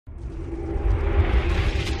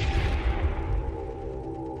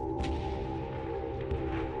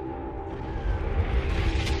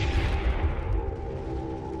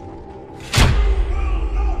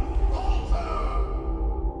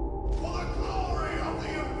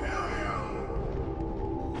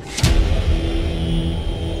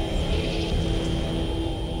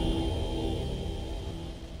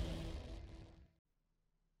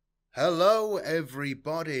Hello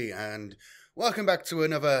everybody and welcome back to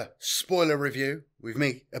another spoiler review with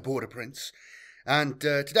me, a Border Prince. And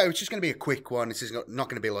today it's just going to be a quick one. This is not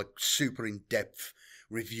going to be like super in-depth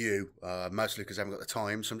review, mostly because I haven't got the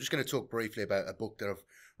time. So I'm just going to talk briefly about a book that I've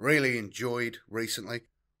really enjoyed recently,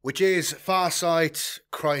 which is Farsight,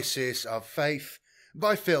 Crisis of Faith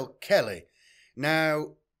by Phil Kelly.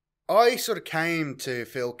 Now, I sort of came to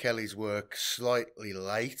Phil Kelly's work slightly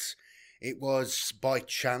late. It was by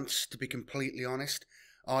chance, to be completely honest.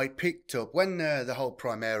 I picked up, when the whole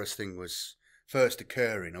Primaris thing was first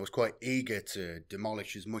occurring, I was quite eager to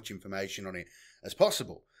demolish as much information on it as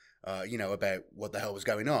possible, about what the hell was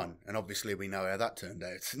going on. And obviously we know how that turned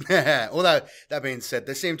out. Although, that being said,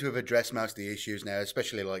 they seem to have addressed most of the issues now,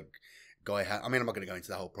 especially like Guy I'm not going to go into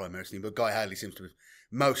the whole Primaris thing, but Guy Haley seems to have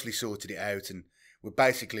mostly sorted it out, and we're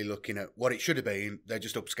basically looking at what it should have been. They're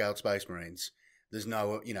just upscaled Space Marines. There's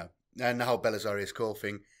no, and the whole Belisarius Core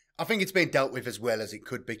thing, I think it's been dealt with as well as it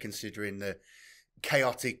could be, considering the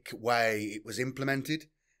chaotic way it was implemented.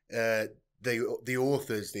 The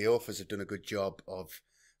authors have done a good job of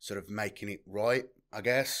sort of making it right, I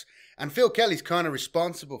guess. And Phil Kelly's kind of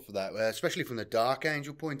responsible for that, especially from the Dark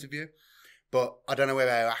Angel point of view. But I don't know how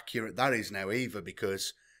accurate that is now either,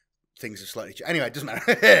 because things have slightly changed. Anyway, it doesn't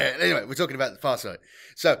matter. Anyway, we're talking about the Farsight.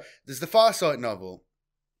 So there's the Farsight novel.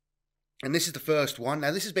 And this is the first one.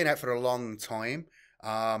 Now, this has been out for a long time.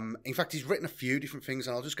 In fact, he's written a few different things,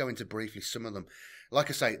 and I'll just go into briefly some of them.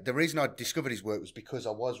 Like I say, the reason I discovered his work was because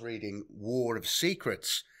I was reading War of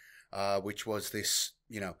Secrets, which was this,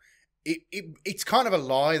 it's kind of a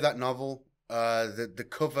lie, that novel. The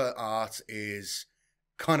cover art is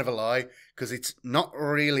kind of a lie, because it's not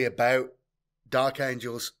really about Dark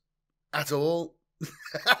Angels at all.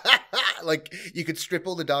 Like, you could strip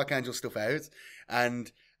all the Dark Angel stuff out,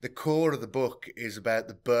 and the core of the book is about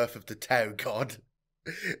the birth of the Tau God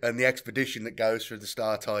and the expedition that goes through the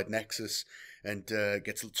Startide Nexus and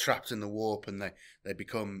gets trapped in the warp, and they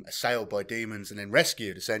become assailed by demons and then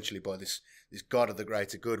rescued, essentially, by this God of the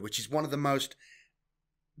Greater Good, which is one of the most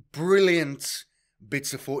brilliant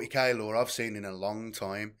bits of 40k lore I've seen in a long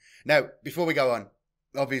time. Now, before we go on,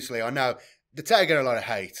 obviously, I know the Tau get a lot of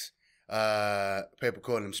hate. People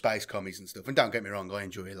calling them space commies and stuff, and don't get me wrong, I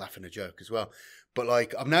enjoy laughing a joke as well. But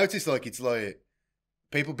like, I've noticed, like, it's like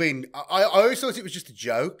people being. I always thought it was just a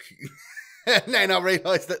joke, and then I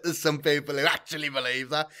realised that there's some people who actually believe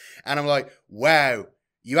that, and I'm like, wow,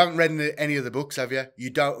 you haven't read any of the books, have you? You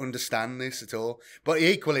don't understand this at all. But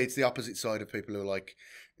equally, it's the opposite side of people who are like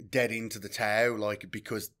dead into the Tau, like,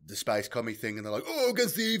 because the space commie thing, and they're like, oh,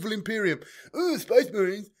 against the evil Imperium, oh, Space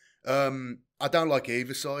Marines. I don't like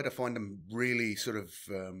either side. I find them really sort of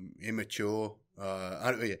immature.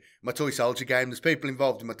 My toy soldier game, there's people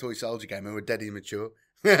involved in my toy soldier game who are dead immature.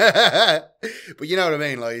 But you know what I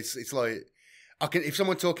mean? Like, it's like, if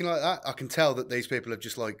someone's talking like that, I can tell that these people have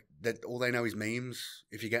just like, that all they know is memes,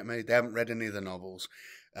 if you get me. They haven't read any of the novels,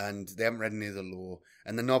 and they haven't read any of the lore,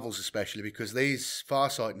 and the novels especially, because these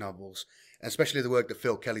Farsight novels, especially the work that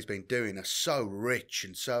Phil Kelly's been doing, are so rich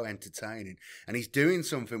and so entertaining. And he's doing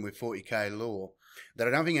something with 40k lore that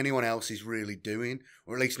I don't think anyone else is really doing,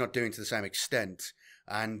 or at least not doing to the same extent.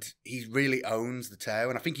 And he really owns the Tau,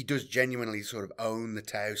 and I think he does genuinely sort of own the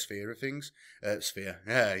Tau sphere of things.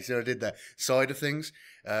 Yeah, he sort of did that side of things.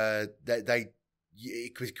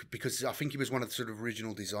 Because I think he was one of the sort of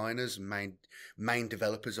original designers and main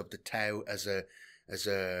developers of the Tau as a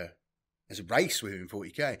race within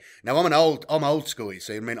 40k. Now, I'm old school, you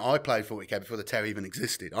see. I mean, I played 40k before the Tau even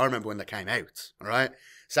existed. I remember when they came out, all right?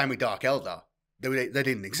 Same with Dark Eldar. They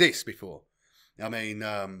didn't exist before. I mean,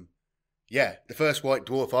 the first White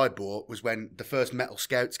Dwarf I bought was when the first Metal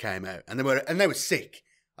Scouts came out, and they were sick.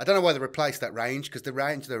 I don't know why they replaced that range, because the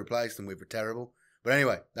range they replaced them with were terrible. But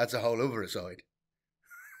anyway, that's a whole other aside.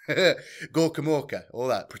 Gorka Morka, all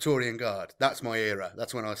that, Praetorian Guard. That's my era.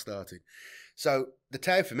 That's when I started. So the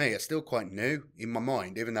Tau for me are still quite new in my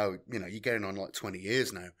mind, even though, you're getting on like 20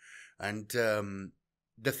 years now. And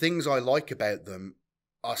the things I like about them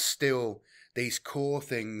are still these core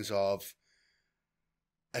things of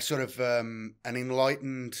a sort of an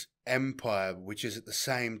enlightened empire, which is at the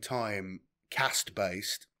same time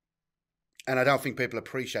caste-based. And I don't think people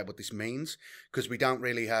appreciate what this means, because we don't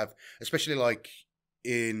really have, especially like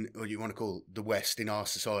in, or you want to call the West, in our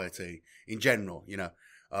society in general, you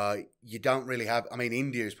don't really have, I mean,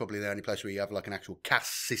 India is probably the only place where you have like an actual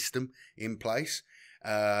caste system in place,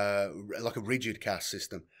 like a rigid caste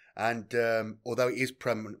system. And although it is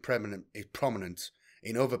prominent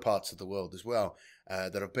in other parts of the world as well,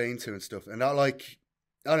 that I've been to and stuff. And I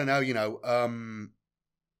don't know,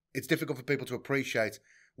 it's difficult for people to appreciate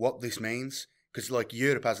what this means, because like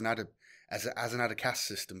Europe hasn't had hasn't had a caste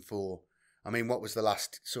system for. I mean, what was the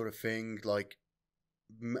last sort of thing? Like,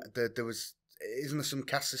 there was, isn't there some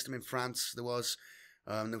caste system in France? There was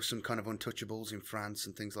some kind of untouchables in France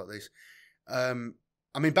and things like this. I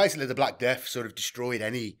mean, basically, the Black Death sort of destroyed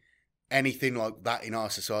anything like that in our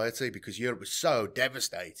society, because Europe was so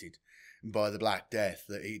devastated by the Black Death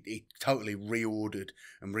that it totally reordered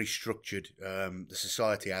and restructured the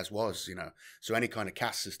society as was, you know. So any kind of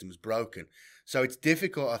caste system was broken. So it's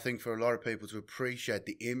difficult, I think, for a lot of people to appreciate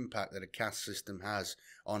the impact that a caste system has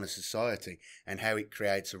on a society and how it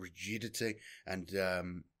creates a rigidity and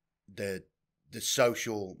the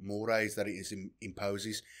social mores that it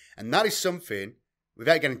imposes. And that is something,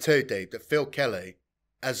 without getting too deep, that Phil Kelly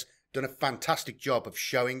has done a fantastic job of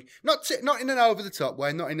showing, not in an over-the-top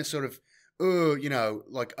way, not in a sort of, you know,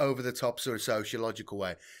 like over-the-top sort of sociological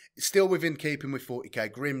way. It's still within keeping with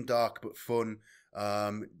 40k, grim, dark, but fun,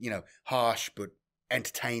 you know, harsh, but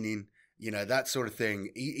entertaining, you know, that sort of thing.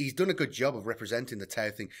 He's done a good job of representing the Tau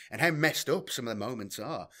thing and how messed up some of the moments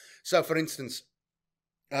are. So, for instance,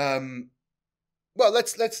 well,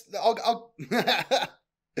 I'll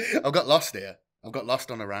I've got lost here. I've got lost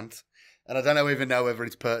on a rant. And I don't even know whether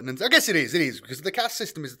it's pertinent. I guess it is, because the caste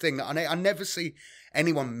system is the thing that I never see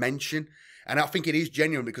anyone mention. And I think it is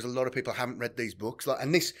genuine because a lot of people haven't read these books.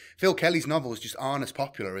 And this, Phil Kelly's novels just aren't as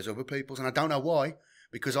popular as other people's. And I don't know why,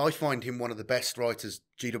 because I find him one of the best writers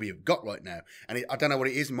GW have got right now. And I don't know what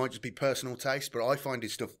it is. It might just be personal taste, but I find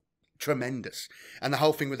his stuff tremendous. And the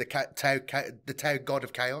whole thing with the Tau God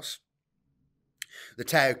of Chaos, the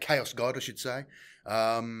Tau Chaos God, I should say,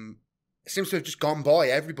 seems to have just gone by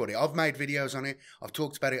everybody. I've made videos on it. I've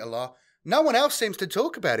talked about it a lot. No one else seems to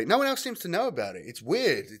talk about it. No one else seems to know about it. It's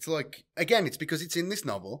weird. It's like, again, it's because it's in this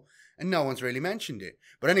novel and no one's really mentioned it.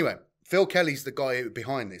 But anyway, Phil Kelly's the guy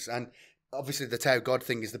behind this. And obviously the Tau God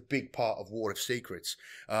thing is the big part of War of Secrets.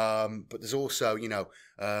 But there's also, you know,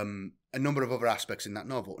 a number of other aspects in that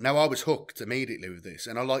novel. Now, I was hooked immediately with this,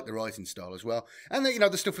 and I like the writing style as well. And, you know,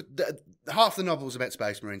 the stuff, half the novel's about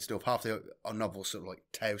Space Marine stuff, half the novel's sort of like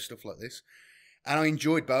Tau stuff like this. And I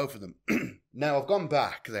enjoyed both of them. Now, I've gone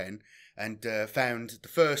back then and found the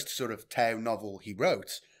first sort of Tau novel he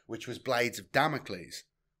wrote, which was Blades of Damocles,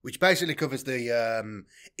 which basically covers the,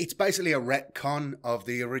 it's basically a retcon of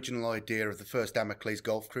the original idea of the first Damocles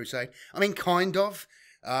Gulf Crusade. I mean, kind of.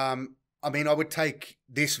 I mean, I would take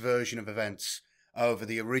this version of events over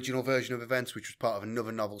the original version of events, which was part of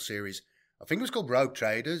another novel series. I think it was called Rogue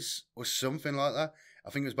Traders or something like that.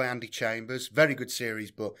 I think it was by Andy Chambers. Very good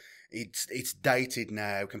series, but it's dated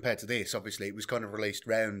now compared to this. Obviously, it was kind of released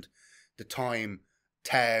around the time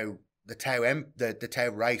the Tau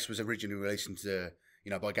race was originally released into,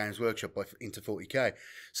 you know, by Games Workshop into 40k.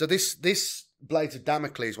 So this Blades of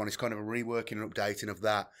Damocles one is kind of a reworking and updating of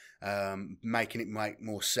that, making it make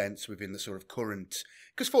more sense within the sort of current,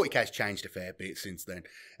 because 40k's changed a fair bit since then.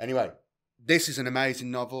 Anyway, this is an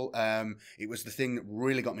amazing novel. It was the thing that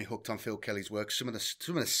really got me hooked on Phil Kelly's work. Some of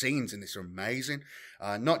the scenes in this are amazing.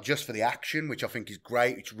 Not just for the action, which I think is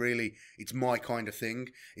great. It's my kind of thing.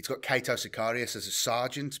 It's got Cato Sicarius as a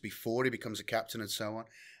sergeant before he becomes a captain and so on,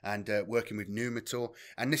 and working with Numitor.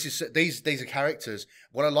 And these are characters.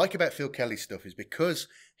 What I like about Phil Kelly's stuff is because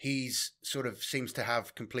he's sort of seems to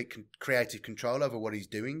have complete creative control over what he's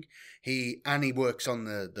doing. He works on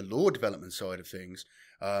the lore development side of things.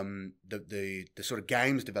 The sort of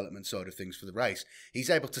games development side of things for the race. He's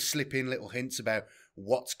able to slip in little hints about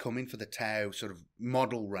what's coming for the Tau sort of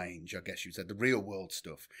model range, I guess you'd say, the real world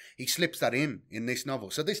stuff. He slips that in this novel.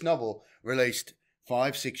 So this novel, released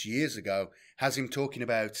 5-6 years ago, has him talking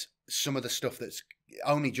about some of the stuff that's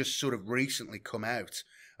only just sort of recently come out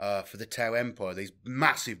for the Tau Empire, these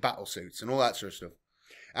massive battle suits and all that sort of stuff.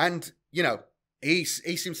 And, you know, he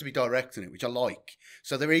seems to be directing it, which I like.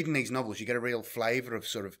 So they're reading these novels, you get a real flavour of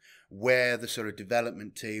sort of where the sort of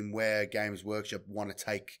development team, where Games Workshop want to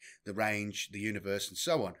take the range, the universe, and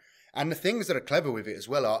so on. And the things that are clever with it as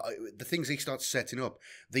well are the things he starts setting up.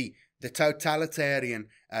 The totalitarian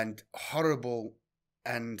and horrible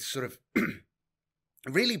and sort of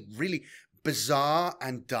really, really bizarre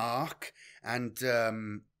and dark and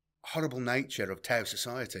horrible nature of Tau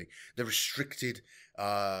society. The restricted,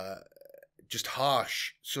 just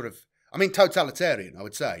harsh sort of, I mean, totalitarian, I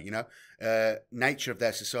would say, you know, nature of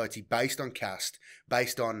their society based on caste,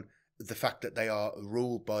 based on the fact that they are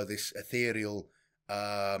ruled by this ethereal,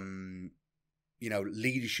 you know,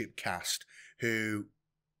 leadership caste who,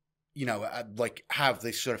 you know, like have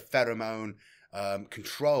this sort of pheromone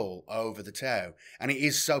control over the Tau, and it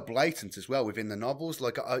is so blatant as well within the novels.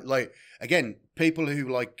 Like again, people who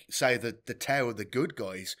like say that the Tau are the good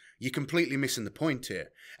guys, you're completely missing the point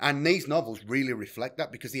here. And these novels really reflect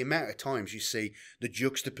that, because the amount of times you see the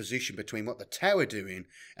juxtaposition between what the Tau are doing,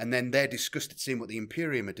 and then they're disgusted seeing what the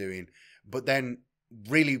Imperium are doing, but then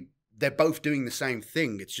really they're both doing the same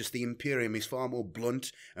thing. It's just the Imperium is far more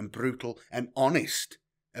blunt and brutal and honest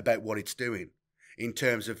about what it's doing. In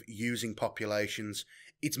terms of using populations,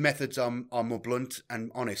 its methods are more blunt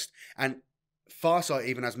and honest. And Farsight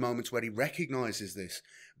even has moments where he recognises this,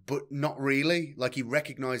 but not really. Like, he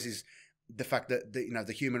recognises the fact that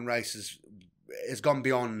the human race has gone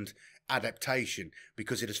beyond adaptation,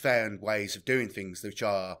 because it has found ways of doing things which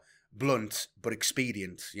are blunt but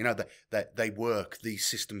expedient. That they work. These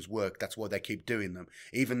systems work. That's why they keep doing them,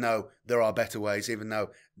 even though there are better ways. Even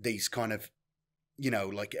though these kind of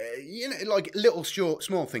like little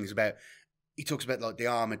small things about, he talks about like the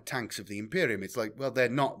armored tanks of the Imperium. It's like, well, they're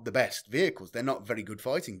not the best vehicles. They're not very good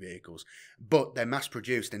fighting vehicles, but they're mass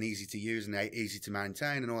produced and easy to use and easy to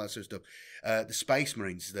maintain and all that sort of stuff. The Space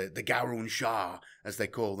Marines, the Garun Shah, as they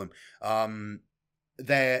call them,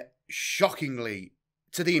 they're shockingly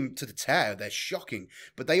to the Tau. They're shocking,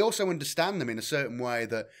 but they also understand them in a certain way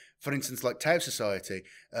that, for instance, like Tau Society,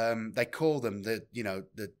 they call them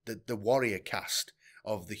the warrior caste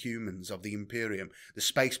of the humans, of the Imperium. The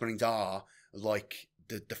Space Marines are like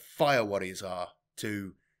the fire warriors are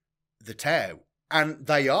to the Tau. And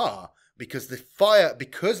they are, because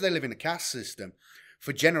because they live in a caste system,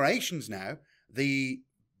 for generations now, the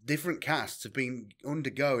different castes have been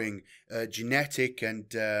undergoing genetic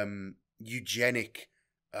and eugenic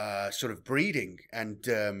sort of breeding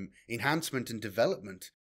and enhancement and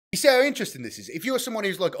development. You see how interesting this is? If you're someone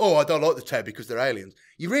who's like, oh, I don't like the Tau because they're aliens,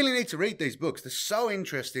 you really need to read these books. They're so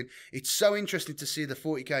interesting. It's so interesting to see the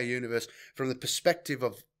 40k universe from the perspective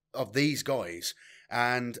of these guys.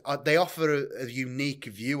 And they offer a unique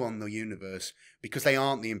view on the universe, because they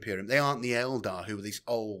aren't the Imperium. They aren't the Eldar, who are this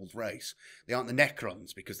old race. They aren't the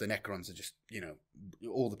Necrons, because the Necrons are just,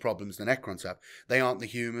 all the problems the Necrons have. They aren't the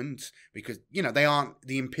humans, because, they aren't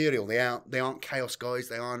the Imperial. They aren't Chaos guys.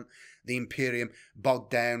 They aren't the Imperium, bogged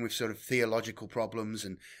down with sort of theological problems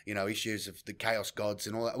and, issues of the Chaos gods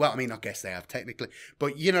and all that. Well, I mean, I guess they have technically.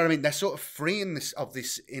 But, you know what I mean? They're sort of freeing this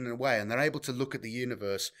in a way, and they're able to look at the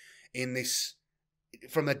universe in this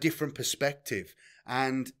from a different perspective.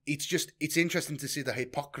 And it's interesting to see the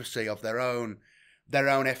hypocrisy of their own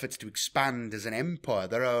efforts to expand as an empire,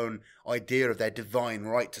 their own idea of their divine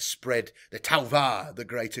right to spread the Tauva, the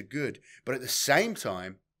greater good. But at the same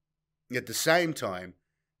time,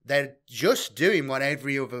 they're just doing what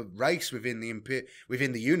every other race within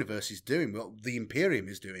the universe is doing, what the Imperium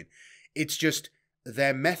is doing. It's just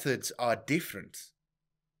their methods are different.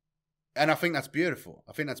 And I think that's beautiful.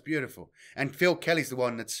 And Phil Kelly's the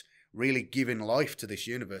one that's really giving life to this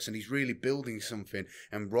universe, and he's really building something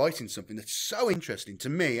and writing something that's so interesting to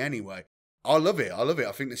me anyway. I love it.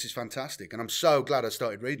 I think this is fantastic, and I'm so glad I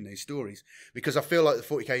started reading these stories, because I feel like the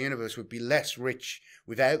 40k universe would be less rich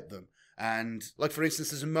without them. And like, for instance,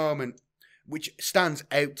 there's a moment which stands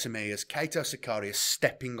out to me as Kato Sicarius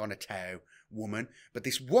stepping on a Tau woman, but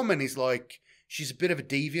this woman is like, she's a bit of a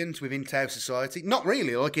deviant within Tau society. Not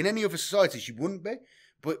really, like in any other society she wouldn't be,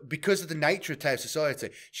 but because of the nature of Tau society,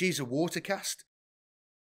 she's a water caste.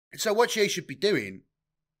 So what she should be doing,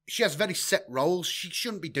 she has very set roles. She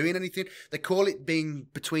shouldn't be doing anything. They call it being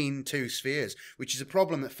between two spheres, which is a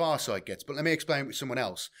problem that Farsight gets. But let me explain it with someone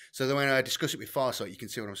else, so that when I discuss it with Farsight, you can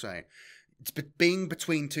see what I'm saying. It's being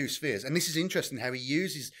between two spheres. And this is interesting how he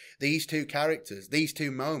uses these two characters, these two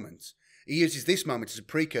moments. He uses this moment as a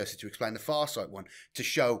precursor to explain the Farsight one, to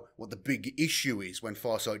show what the big issue is when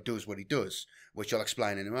Farsight does what he does, which I'll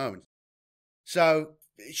explain in a moment. So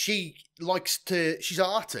she's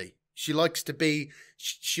arty. She likes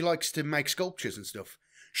to make sculptures and stuff.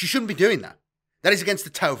 She shouldn't be doing that. That is against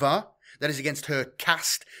the Tauva. That is against her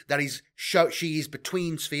caste. She is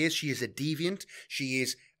between spheres. She is a deviant. She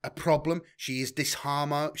is a problem. She is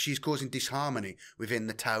She's causing disharmony within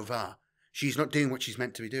the Tauva. She's not doing what she's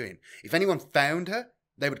meant to be doing. If anyone found her,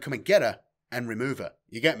 they would come and get her and remove her.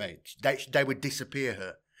 You get me? They would disappear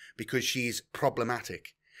her because she's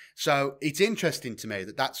problematic. So it's interesting to me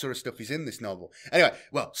that sort of stuff is in this novel. Anyway,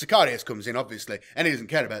 well, Sicarius comes in, obviously, and he doesn't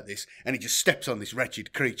care about this, and he just steps on this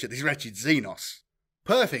wretched creature, this wretched Xenos.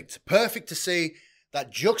 Perfect to see that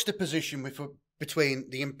juxtaposition between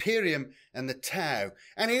the Imperium and the Tau.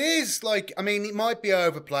 And it is like, I mean, it might be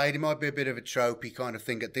overplayed, it might be a bit of a tropey kind of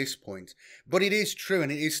thing at this point, but it is true,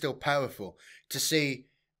 and it is still powerful to see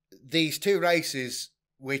these two races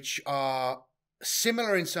which are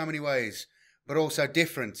similar in so many ways, but also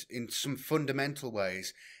different in some fundamental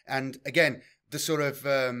ways. And again, the sort of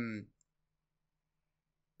the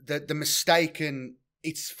mistaken.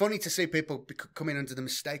 It's funny to see people coming under the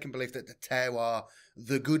mistaken belief that the Tau are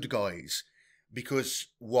the good guys, because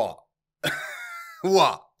what?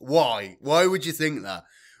 What? Why? Why would you think that?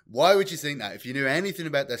 Why would you think that if you knew anything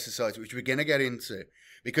about their society, which we're going to get into?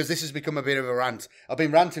 Because this has become a bit of a rant. I've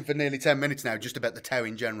been ranting for nearly 10 minutes now just about the Tau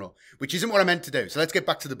in general, which isn't what I meant to do. So let's get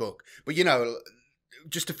back to the book. But, you know,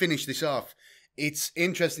 just to finish this off, it's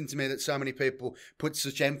interesting to me that so many people put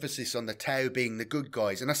such emphasis on the Tau being the good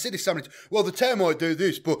guys. And I see this so many times, well, the Tau might do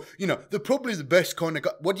this, but, you know, they're probably the best kind of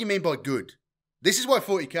guy. What do you mean by good? This is why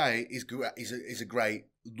 40k is a great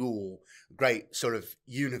law, great sort of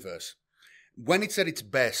universe. When it's at its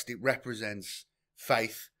best, it represents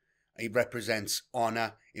faith, it represents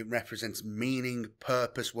honor, it represents meaning,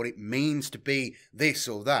 purpose, what it means to be this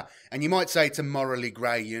or that. And you might say it's a morally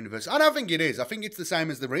grey universe. I don't think it is. I think it's the same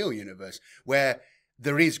as the real universe, where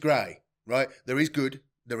there is grey, right? There is good,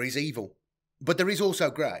 there is evil, but there is also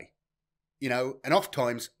grey. You know, and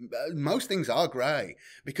oftentimes, most things are grey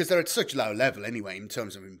because they're at such low level anyway in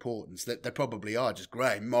terms of importance that they probably are just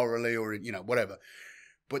grey morally or, you know, whatever.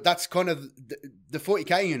 But that's kind of, the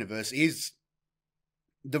 40k universe is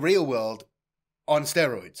the real world on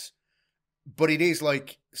steroids. But it is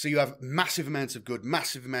like, so you have massive amounts of good,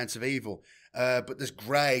 massive amounts of evil, but there's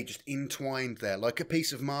grey just entwined there, like a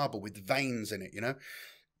piece of marble with veins in it, you know?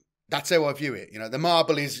 That's how I view it, you know? The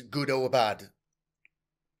marble is good or bad.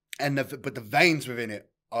 But the veins within it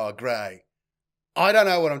are grey. I don't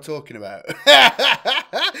know what I'm talking about.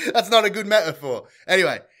 That's not a good metaphor.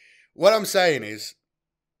 Anyway, what I'm saying is,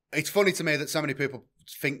 it's funny to me that so many people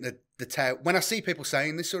think that the Tau... When I see people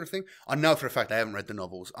saying this sort of thing, I know for a fact they haven't read the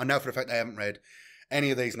novels. I know for a fact they haven't read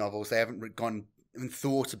any of these novels. They haven't gone and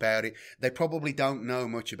thought about it. They probably don't know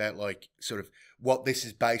much about, like, sort of what this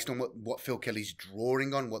is based on, what Phil Kelly's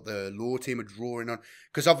drawing on, what the lore team are drawing on.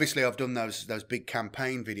 Because obviously I've done those big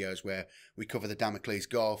campaign videos where we cover the Damocles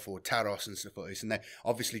Gulf or Taros and stuff like this, and they're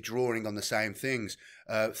obviously drawing on the same things,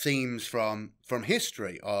 themes from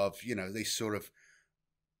history of, you know, these sort of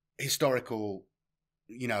historical,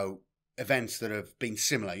 you know, events that have been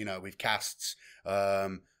similar, you know, with castes,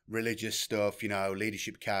 religious stuff, you know,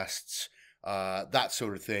 leadership castes, that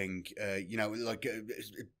sort of thing, you know, like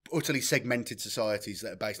utterly segmented societies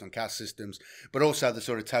that are based on caste systems, but also the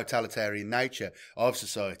sort of totalitarian nature of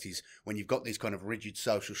societies when you've got these kind of rigid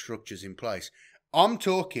social structures in place. I'm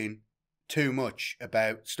talking too much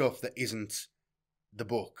about stuff that isn't the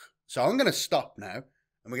book. So I'm going to stop now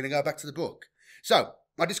and we're going to go back to the book. So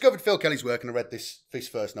I discovered Phil Kelly's work and I read this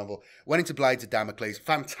first novel. Went into Blades of Damocles.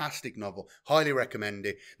 Fantastic novel. Highly recommend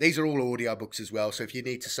it. These are all audiobooks as well. So if you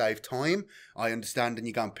need to save time, I understand, and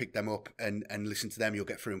you go and pick them up and listen to them, you'll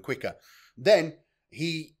get through them quicker. Then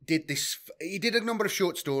he did a number of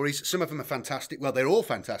short stories. Some of them are fantastic. Well, they're all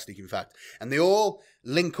fantastic, in fact. And they all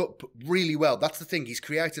link up really well. That's the thing. He's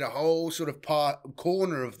created a whole sort of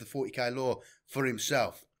corner of the 40k lore for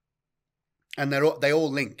himself. And they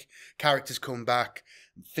all link. Characters come back.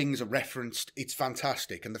 Things are referenced. It's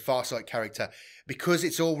fantastic. And the Farsight character, because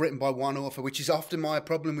it's all written by one author, which is often my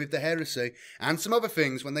problem with the Heresy and some other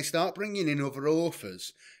things, when they start bringing in other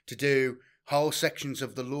authors to do whole sections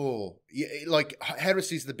of the lore. Like,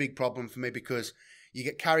 Heresy is the big problem for me, because you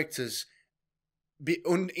get characters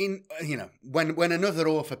you know, when another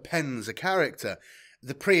author pens a character,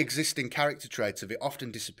 the pre-existing character traits of it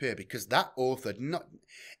often disappear, because that author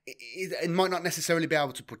might not necessarily be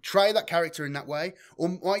able to portray that character in that way, or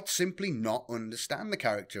might simply not understand the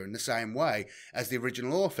character in the same way as the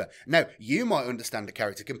original author. Now, you might understand a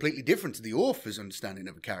character completely different to the author's understanding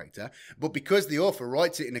of a character, but because the author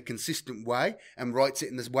writes it in a consistent way and writes it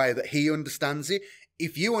in this way that he understands it,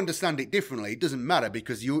 if you understand it differently, it doesn't matter,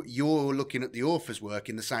 because you're looking at the author's work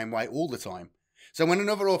in the same way all the time. So when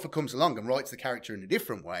another author comes along and writes the character in a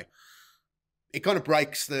different way, it kind of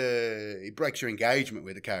breaks your engagement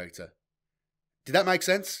with the character. Did that make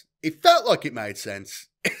sense? It felt like it made sense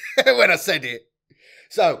when I said it.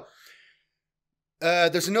 So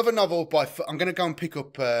there's another novel I'm going to go and pick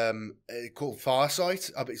up called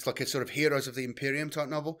Farsight. It's like a sort of Heroes of the Imperium type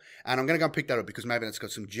novel. And I'm going to go and pick that up because maybe that's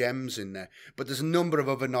got some gems in there. But there's a number of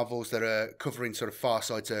other novels that are covering sort of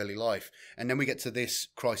Farsight's early life. And then we get to this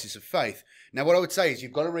Crisis of Faith. Now, what I would say is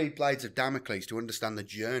you've got to read Blades of Damocles to understand the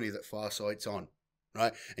journey that Farsight's on,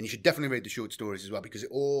 right? And you should definitely read the short stories as well, because it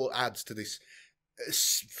all adds to this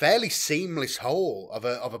fairly seamless whole of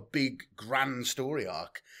a big, grand story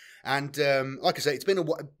arc. And like I say, it's been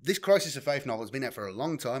this Crisis of Faith novel has been out for a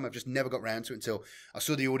long time. I've just never got around to it until I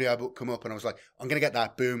saw the audiobook come up, and I was like, I'm going to get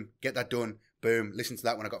that, boom, get that done, boom, listen to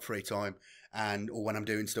that when I got free time. or when I'm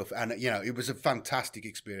doing stuff. And, you know, it was a fantastic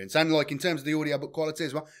experience. And, like, in terms of the audiobook quality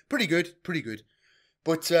as well, pretty good.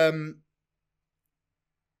 But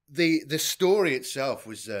the story itself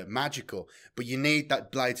was magical, but you need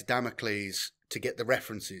that Blades of Damocles to get the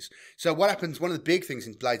references. So what happens, one of the big things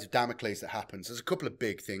in Blades of Damocles that happens, there's a couple of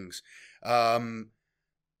big things, and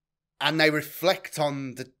they reflect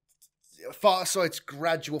on the Farsight's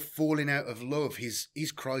gradual falling out of love, his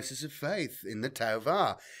crisis of faith in the Tau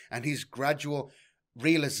Va, and his gradual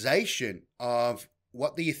realization of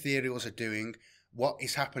what the Ethereals are doing, what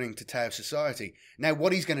is happening to Tau society. Now,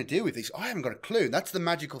 what he's going to do with this, I haven't got a clue. That's the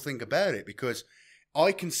magical thing about it, because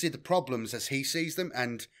I can see the problems as he sees them,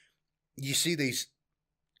 and you see these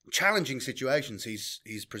challenging situations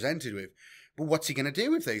he's presented with. But what's he going to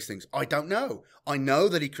do with these things? I don't know. I know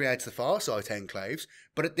that he creates the Farsight enclaves,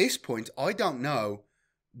 but at this point, I don't know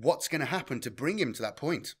what's going to happen to bring him to that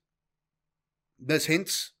point. There's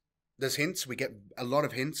hints. We get a lot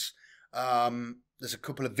of hints. There's a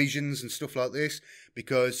couple of visions and stuff like this,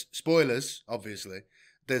 because, spoilers, obviously,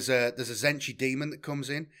 there's a Zenchi demon that comes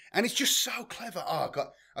in, and it's just so clever. Oh, God.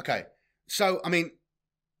 Okay. So, I mean,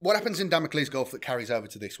 what happens in Damocles Gulf that carries over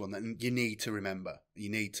to this one that you need to remember, you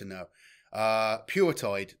need to know?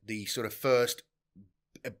 Puretide, the sort of first,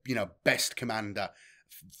 best commander,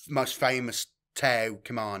 most famous Tau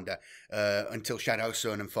commander, until Shadow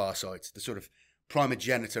Sun and Farsight, the sort of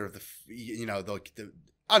primogenitor of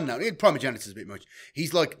I don't know, primogenitor is a bit much.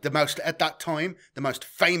 He's like at that time, the most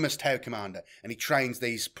famous Tau commander, and he trains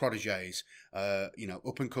these proteges,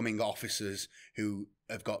 up and coming officers who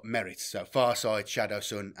have got merits. So Farsight, Shadow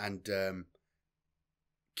Sun, and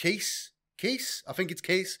Keese, I think it's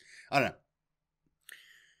Keese. I don't know.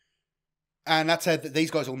 And that's how these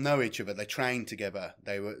guys all know each other. They trained together.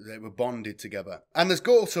 They were bonded together. And there's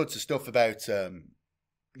all sorts of stuff about,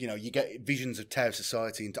 you get visions of Tau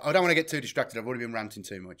society. And I don't want to get too distracted. I've already been ranting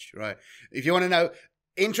too much, right? If you want to know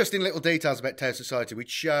interesting little details about Tau society,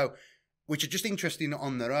 which are just interesting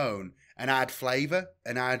on their own and add flavour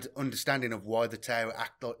and add understanding of why the Tau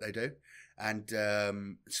act like they do and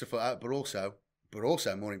stuff like that. But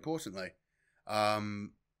also, more importantly,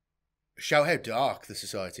 show how dark the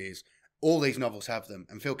society is. All these novels have them,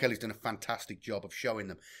 and Phil Kelly's done a fantastic job of showing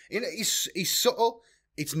them. It's subtle,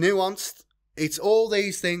 it's nuanced, it's all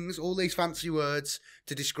these things, all these fancy words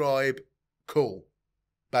to describe cool,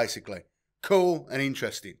 basically. Cool and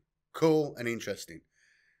interesting.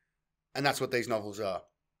 And that's what these novels are.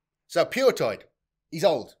 So Puretide, he's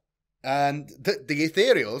old, and the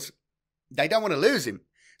Ethereals, they don't want to lose him.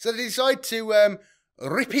 So they decide to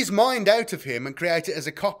rip his mind out of him and create it as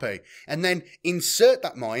a copy, and then insert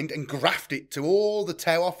that mind and graft it to all the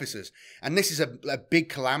Tau officers. And this is a big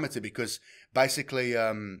calamity, because basically,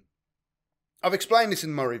 I've explained this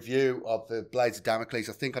in my review of the Blades of Damocles.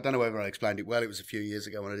 I don't know whether I explained it well. It was a few years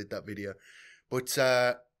ago when I did that video. But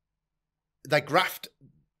they graft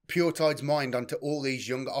Puretide's mind onto all these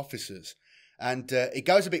young officers. And it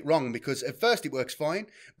goes a bit wrong, because at first it works fine,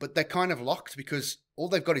 but they're kind of locked, because all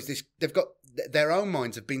they've got is this. They've got their own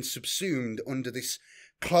minds have been subsumed under this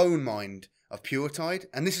clone mind of Puretide.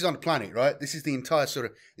 And this is on a planet, right? This is the entire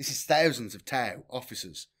this is thousands of Tau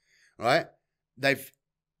officers, right? They've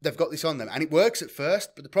got this on them, and it works at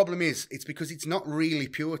first, but the problem is it's because it's not really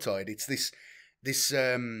Puretide. It's this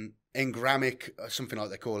engramic, something like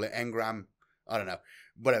they call it, engram, I don't know,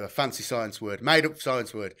 whatever, fancy science word, made up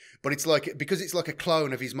science word. But it's like, because it's like a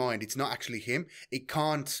clone of his mind, it's not actually him. It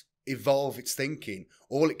can't evolve its thinking.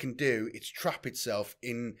 All it can do is trap itself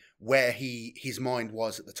in where his mind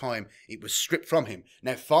was at the time it was stripped from him.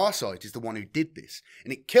 Now Farsight is the one who did this,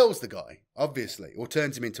 and it kills the guy, obviously, or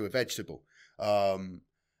turns him into a vegetable. And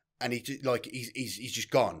he's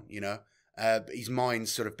just gone, his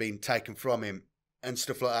mind's sort of been taken from him and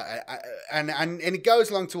stuff like that. And it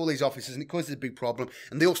goes along to all these officers, and it causes a big problem.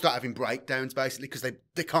 And they all start having breakdowns, basically, because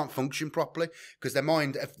they can't function properly, because their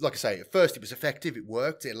mind, like I say, at first it was effective, it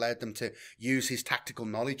worked, it allowed them to use his tactical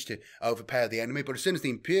knowledge to overpower the enemy. But as soon as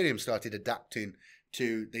the Imperium started adapting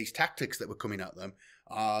to these tactics that were coming at them,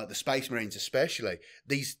 the Space Marines especially,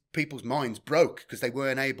 these people's minds broke, because they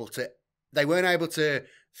weren't able to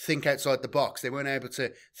think outside the box. They weren't able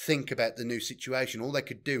to think about the new situation. All they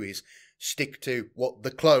could do is stick to what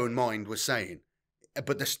the clone mind was saying.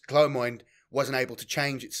 But the clone mind wasn't able to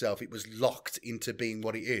change itself. It was locked into being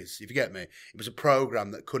what it is, if you get me. It was a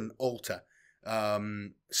program that couldn't alter.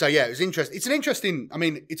 So yeah, it was interesting. It's an interesting,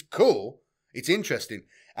 it's cool. It's interesting.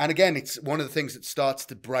 And again, it's one of the things that starts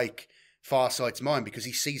to break Farsight's mind, because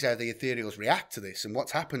he sees how the ethereals react to this and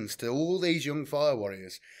what happens to all these young fire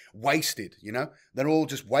warriors. Wasted, you know? They're all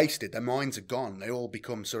just wasted. Their minds are gone. They all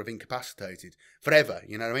become sort of incapacitated forever,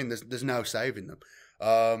 you know what I mean? There's no saving them.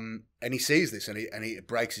 And he sees this and it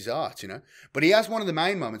breaks his heart, you know? But he has one of the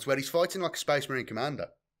main moments where he's fighting like a Space Marine commander.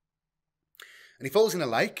 And he falls in a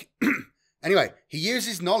lake. Anyway, he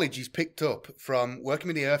uses knowledge he's picked up from working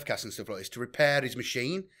with the Earthcast and stuff like this to repair his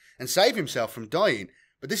machine and save himself from dying.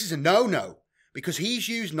 But this is a no-no, because he's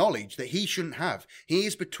used knowledge that he shouldn't have. He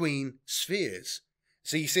is between spheres.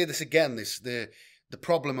 So you see this again, the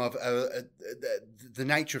problem of the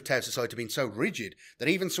nature of Tau society being so rigid that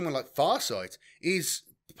even someone like Farsight is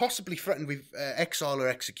possibly threatened with exile or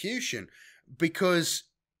execution, because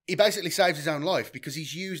he basically saves his own life because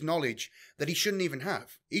he's used knowledge that he shouldn't even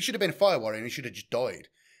have. He should have been a fire warrior and he should have just died.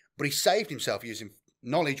 But he saved himself using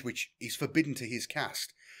knowledge which is forbidden to his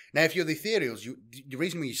caste. Now, if you're the Ethereals, the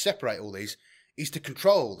reason why you separate all these is to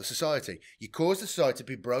control the society. You cause the society to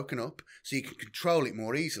be broken up so you can control it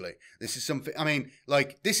more easily. This is something, I mean,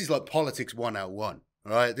 like, this is like politics 101.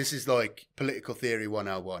 Right, this is like political theory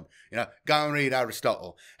 101. You know, go and read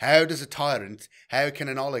Aristotle. How does a tyrant, how can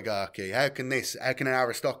an oligarchy, how can an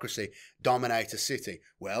aristocracy dominate a city?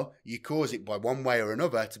 Well, you cause it by one way or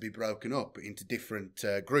another to be broken up into different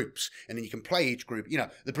groups, and then you can play each group. You know,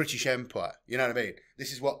 the British Empire. You know what I mean?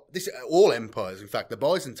 All empires. In fact, the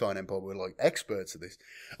Byzantine Empire were like experts at this.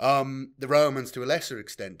 The Romans to a lesser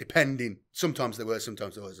extent, depending. Sometimes they were,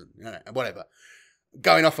 sometimes they wasn't. You know, whatever.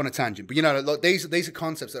 Going off on a tangent, but you know, like these are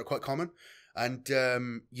concepts that are quite common, and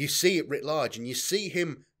you see it writ large, and you see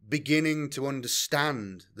him beginning to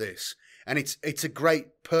understand this, and it's a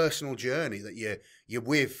great personal journey that you're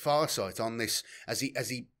with Farsight on this as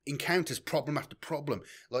he encounters problem after problem.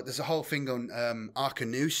 Like there's a whole thing on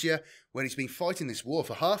Arcanusia where he's been fighting this war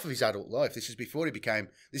for half of his adult life. This is before he became.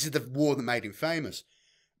 This is the war that made him famous,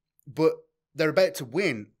 but they're about to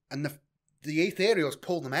win, and the Ethereals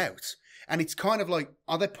pull them out. And it's kind of like,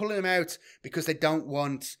 are they pulling them out because they don't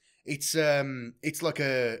want? It's like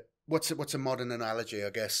a what's a modern analogy?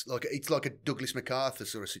 I guess it's like a Douglas MacArthur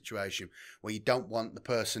sort of situation where you don't want the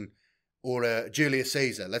person, or a Julius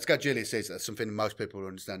Caesar. Let's go Julius Caesar. That's something most people will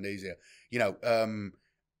understand easier. You know,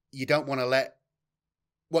 you don't want to let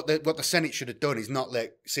what the Senate should have done is not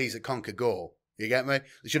let Caesar conquer Gaul. You get me?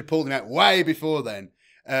 They should have pulled him out way before then.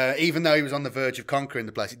 Even though he was on the verge of conquering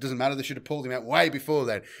the place, it doesn't matter. They should have pulled him out way before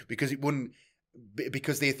then, because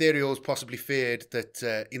because the Ethereals possibly feared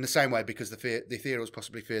that, in the same way, because the Ethereals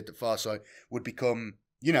possibly feared that Farsight would become,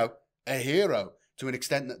 you know, a hero to an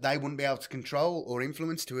extent that they wouldn't be able to control or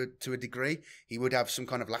influence to a degree. He would have some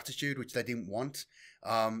kind of latitude which they didn't want.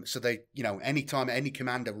 So they, you know, anytime any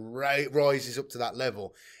commander rises up to that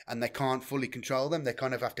level and they can't fully control them, they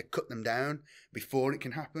kind of have to cut them down before it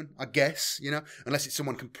can happen, I guess, you know, unless it's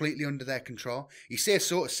someone completely under their control. You see a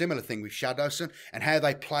sort of similar thing with Shadowsun and how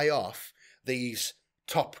they play off these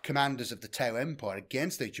top commanders of the Tau Empire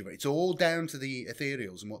against each other. It's all down to the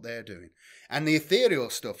Ethereals and what they're doing. And the Ethereal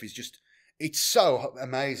stuff is just, it's so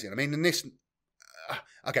amazing. I mean, in this...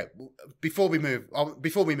 Okay, before we move on,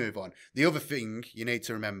 the other thing you need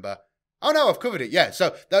to remember... Oh, no, I've covered it, yeah.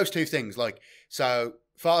 So, those two things, so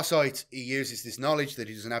Farsight, he uses this knowledge that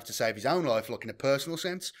he doesn't have to save his own life, like in a personal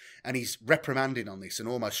sense, and he's reprimanded on this and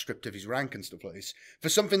almost stripped of his rank and stuff like this, for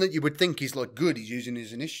something that you would think is, like, good, he's using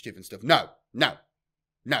his initiative and stuff. No.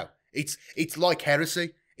 It's like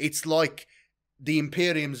heresy. It's like the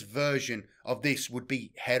Imperium's version of this would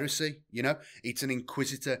be heresy, you know? It's an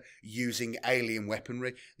Inquisitor using alien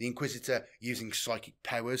weaponry, the Inquisitor using psychic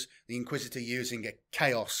powers, the Inquisitor using a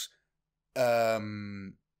chaos,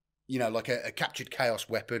 you know, like a captured chaos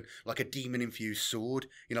weapon, like a demon-infused sword,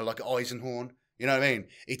 you know, like Eisenhorn, you know what I mean?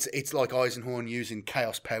 It's like Eisenhorn using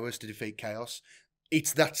chaos powers to defeat chaos.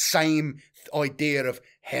 It's that same idea of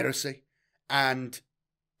heresy, and,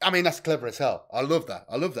 I mean, that's clever as hell. I love that.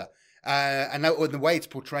 And the way it's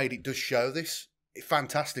portrayed, it does show this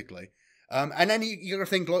fantastically. And then you're going to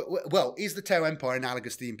think, like, well, is the Tau Empire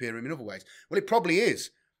analogous to the Imperium in other ways? Well, it probably is.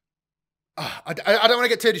 I don't want to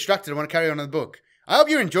get too distracted. I want to carry on in the book. I hope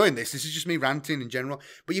you're enjoying this. This is just me ranting in general.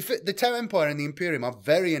 But the Tau Empire and the Imperium are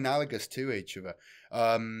very analogous to each other.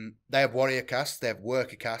 They have warrior castes. They have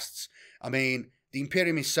worker castes. I mean, the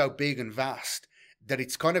Imperium is so big and vast that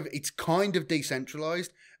it's kind of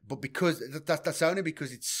decentralized. But because that's only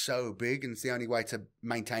because it's so big, and it's the only way to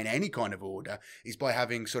maintain any kind of order is by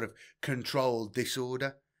having sort of controlled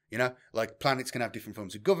disorder. You know, like planets can have different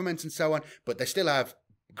forms of government and so on, but they still have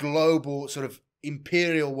global sort of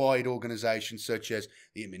imperial-wide organizations such as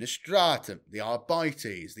the Administratum, the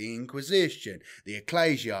Arbites, the Inquisition, the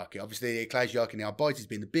Ecclesiarchy. Obviously, the Ecclesiarchy and the Arbites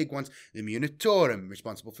being the big ones. The Munitorum,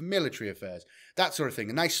 responsible for military affairs, that sort of thing.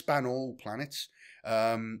 And they span all planets.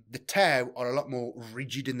 The Tau are a lot more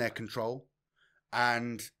rigid in their control.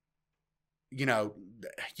 And, you know,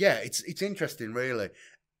 yeah, it's interesting, really.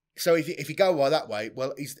 So if you go that way,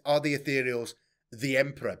 well, are the Ethereals the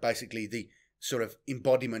Emperor, basically the sort of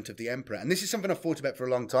embodiment of the Emperor? And this is something I've thought about for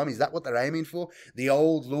a long time. Is that what they're aiming for? The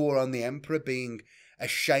old lore on the Emperor being a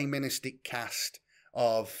shamanistic caste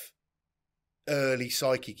of early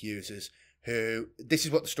psychic users who, this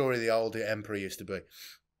is what the story of the old Emperor used to be.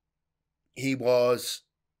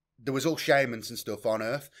 There was all shamans and stuff on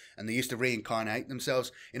Earth, and they used to reincarnate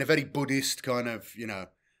themselves in a very Buddhist kind of, you know,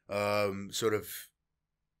 sort of,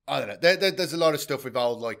 I don't know. There's a lot of stuff with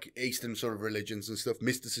old, like, Eastern sort of religions and stuff,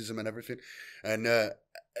 mysticism and everything. And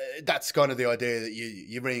that's kind of the idea that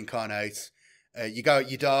you reincarnate. You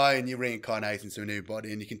die and you reincarnate into a new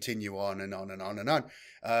body and you continue on and on and on and on.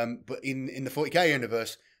 But in the 40k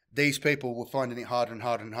universe, these people were finding it harder and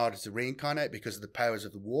harder and harder to reincarnate because of the powers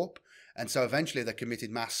of the warp. And so eventually they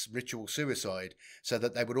committed mass ritual suicide so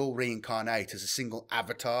that they would all reincarnate as a single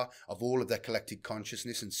avatar of all of their collected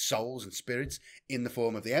consciousness and souls and spirits in the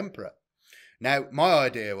form of the Emperor. Now, my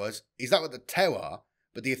idea is that what the Tau are?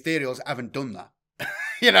 But the Ethereals haven't done that.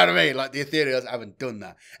 You know what I mean? Like, the Ethereals haven't done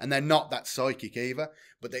that. And they're not that psychic either.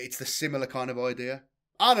 But it's the similar kind of idea.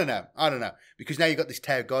 I don't know. Because now you've got this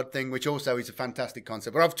Tau God thing, which also is a fantastic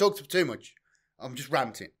concept. But I've talked too much. I'm just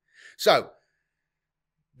ranting. So,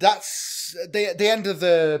 that's the end of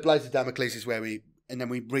the Blades of Damocles is where we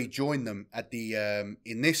rejoin them at the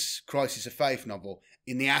in this Crisis of Faith novel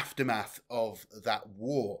in the aftermath of that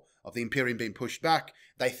war, of the Imperium being pushed back.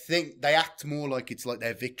 They act more like it's like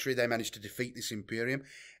their victory. They managed to defeat this Imperium,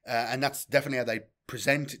 and that's definitely how they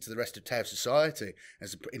present it to the rest of Tau society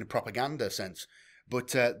in a propaganda sense.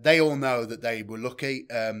 But they all know that they were lucky.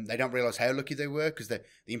 They don't realise how lucky they were because the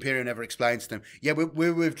Imperium never explains to them, yeah,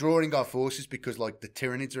 we're withdrawing our forces because, like, the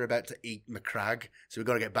Tyranids are about to eat McCrag, so we've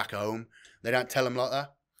got to get back home. They don't tell them like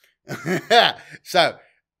that. So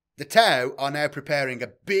the Tau are now preparing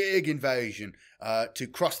a big invasion to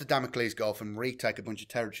cross the Damocles Gulf and retake a bunch of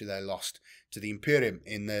territory they lost to the Imperium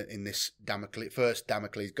in this first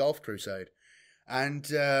Damocles Gulf crusade. And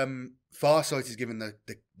Farsight is given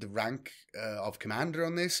the rank of commander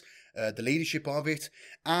on this, the leadership of it.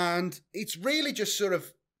 And it's really just sort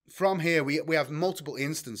of, from here, we have multiple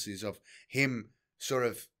instances of him sort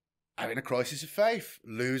of having a crisis of faith,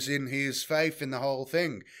 losing his faith in the whole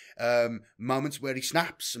thing. Moments where he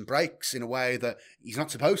snaps and breaks in a way that he's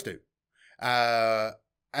not supposed to. And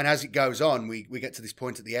as it goes on, we get to this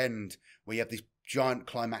point at the end where you have this giant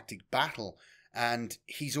climactic battle. And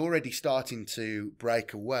he's already starting to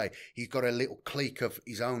break away. He's got a little clique of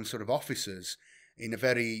his own sort of officers in a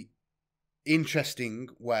very interesting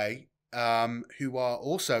way, who are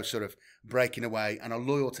also sort of breaking away and are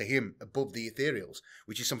loyal to him above the Ethereals,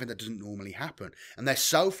 which is something that doesn't normally happen. And they're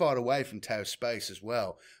so far away from Tau space as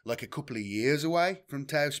well, like a couple of years away from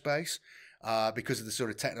Tau space, because of the sort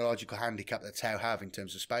of technological handicap that Tau have in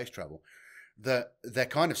terms of space travel, that they're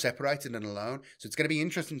kind of separated and alone. So it's going to be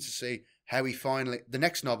interesting to see how he finally, the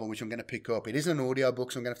next novel, which I'm going to pick up, it isn't an audio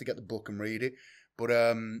book, so I'm going to have to get the book and read it. But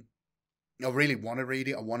I really want to read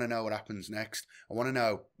it. I want to know what happens next. I want to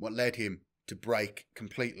know what led him to break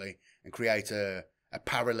completely and create a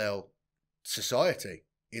parallel society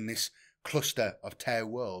in this cluster of Tau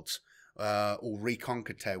worlds, or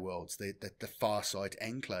reconquered Tau worlds, the Farsight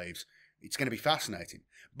enclaves. It's going to be fascinating.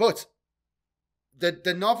 But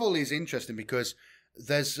the novel is interesting because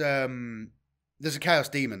there's a chaos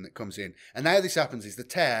demon that comes in, and how this happens is the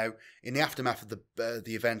Tau, in the aftermath of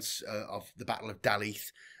the events of the Battle of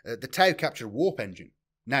Dalith, the Tau capture a warp engine.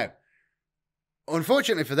 Now,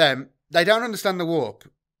 unfortunately for them, they don't understand the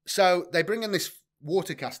warp, so they bring in this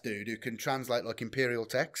watercast dude who can translate like imperial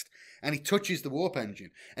text, and he touches the warp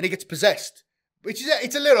engine, and he gets possessed. Which is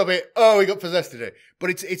it's a little bit, oh, he got possessed today, but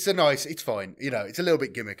it's fine, you know, it's a little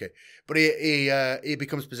bit gimmicky. But he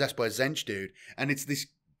becomes possessed by a Zench dude, and it's this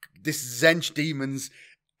Zench demon's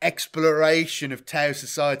exploration of Tau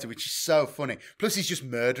society, which is so funny. Plus, he's just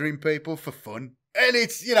murdering people for fun, and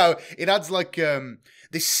it's, you know, it adds like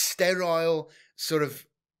this sterile sort of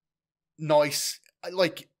nice,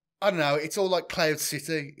 like, I don't know, it's all like Cloud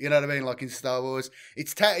City, you know what I mean, like in Star Wars.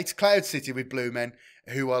 It's Cloud City with blue men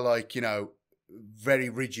who are like, you know, very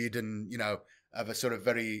rigid and, you know, have a sort of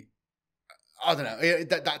very, I don't know,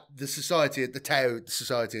 that the society, the Tau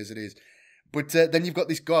society as it is. But then you've got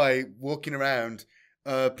this guy walking around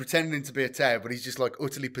pretending to be a Tau, but he's just like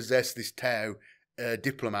utterly possessed this Tau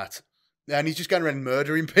diplomat, and he's just going around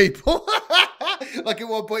murdering people. Like at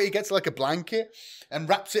one point, he gets like a blanket and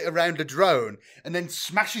wraps it around a drone, and then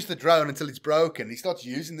smashes the drone until it's broken. He starts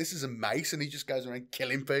using this as a mace, and he just goes around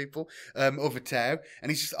killing people over town.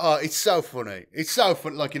 And he's just, oh, it's so funny. It's so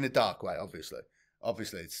fun, like in a dark way, obviously.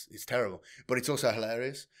 Obviously, it's terrible, but it's also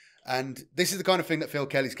hilarious. And this is the kind of thing that Phil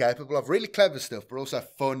Kelly's capable of. Really clever stuff, but also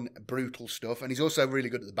fun, brutal stuff. And he's also really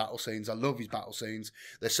good at the battle scenes. I love his battle scenes.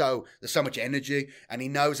 There's so much energy, and he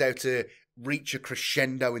knows how to reach a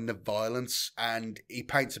crescendo in the violence, and he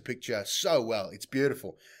paints a picture so well. It's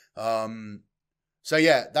beautiful. So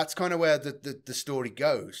yeah, that's kind of where the story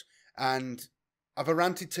goes. And have I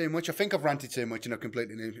ranted too much? I think I've ranted too much, and I've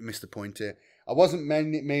completely missed the point here. I wasn't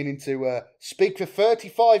meaning to speak for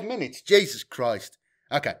 35 minutes. Jesus Christ.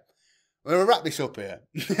 Okay. We'll wrap this up here.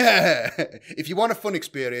 If you want a fun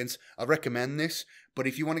experience, I recommend this. But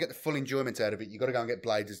if you want to get the full enjoyment out of it, you've got to go and get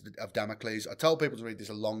Blades of Damocles. I told people to read this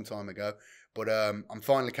a long time ago, but I'm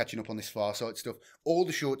finally catching up on this Farsight stuff. All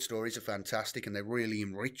the short stories are fantastic, and they really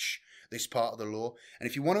enrich this part of the lore. And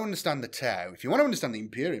if you want to understand the Tau, if you want to understand the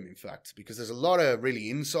Imperium, in fact, because there's a lot of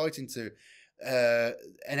really insight into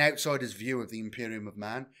an outsider's view of the Imperium of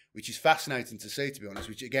Man, which is fascinating to see, to be honest,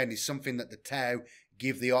 which again is something that the Tau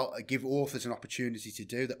give authors an opportunity to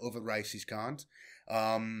do that other races can't.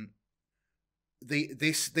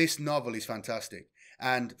 This novel is fantastic,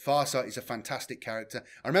 and Farsight is a fantastic character.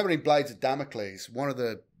 I remember in Blades of Damocles, one of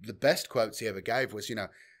the best quotes he ever gave was,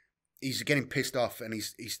 he's getting pissed off, and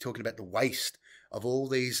he's talking about the waste of all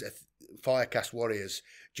these Firecast warriors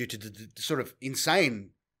due to the sort of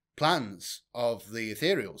insane plans of the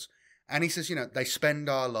Ethereals, and he says, they spend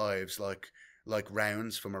our lives like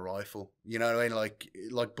rounds from a rifle, you know what I mean?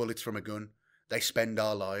 Like bullets from a gun. They spend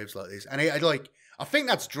our lives like this. And I think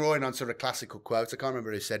that's drawing on sort of classical quotes. I can't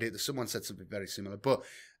remember who said it. Someone said something very similar. But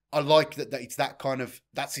I like that it's that kind of,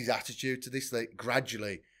 that's his attitude to this. That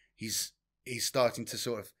gradually he's starting to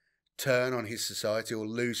sort of turn on his society, or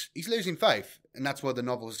he's losing faith. And that's why the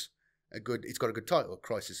novel's it's got a good title,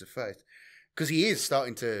 Crisis of Faith. Because he is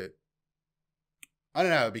starting to, I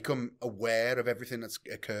don't know, become aware of everything that's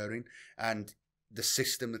occurring and the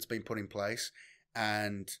system that's been put in place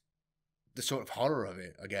and the sort of horror of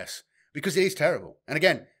it, I guess, because it is terrible. And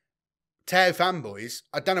again, Tau fanboys,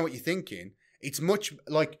 I don't know what you're thinking. It's much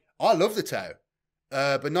like, I love the Tau,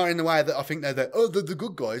 but not in the way that I think they're the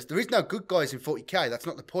good guys. There is no good guys in 40k. That's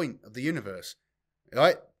not the point of the universe,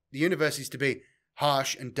 right? The universe is to be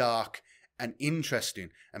harsh and dark and interesting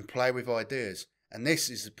and play with ideas. And this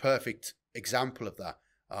is the perfect example of that.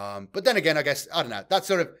 But then again, I guess, I don't know, that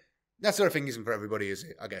sort of thing isn't for everybody, is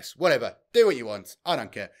it? I guess. Whatever. Do what you want. I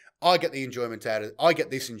don't care. I get this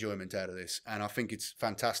enjoyment out of this, and I think it's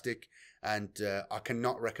fantastic, and I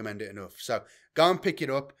cannot recommend it enough. So go and pick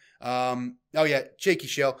it up. Oh yeah, cheeky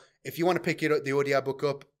shell. If you want to pick it up, the audiobook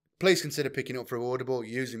up, please consider picking it up through Audible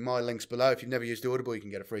using my links below. If you've never used Audible, you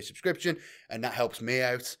can get a free subscription, and that helps me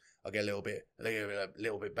out. I'll get a little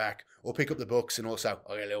bit back. Or pick up the books, and also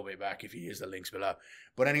I'll get a little bit back if you use the links below.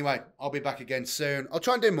 But anyway, I'll be back again soon. I'll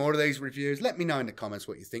try and do more of these reviews. Let me know in the comments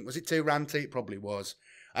what you think. Was it too ranty? It probably was.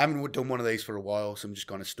 I haven't done one of these for a while, so I'm just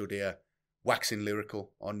going to stood here waxing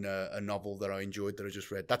lyrical on a novel that I enjoyed that I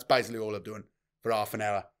just read. That's basically all I've done for half an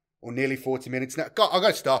hour, or nearly 40 minutes now. I've got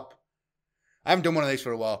to stop. I haven't done one of these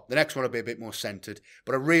for a while. The next one will be a bit more centered,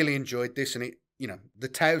 but I really enjoyed this, and the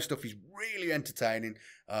Tau stuff is really entertaining.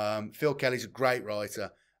 Phil Kelly's a great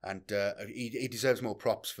writer, and he deserves more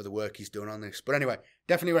props for the work he's done on this. But anyway,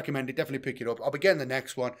 definitely recommend it. Definitely pick it up. I'll be getting the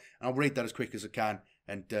next one, and I'll read that as quick as I can,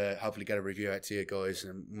 and hopefully get a review out to you guys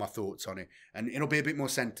and my thoughts on it. And it'll be a bit more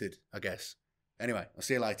centered, I guess. Anyway, I'll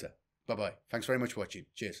see you later. Bye-bye. Thanks very much for watching.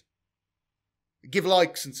 Cheers. Give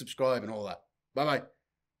likes and subscribe and all that. Bye-bye.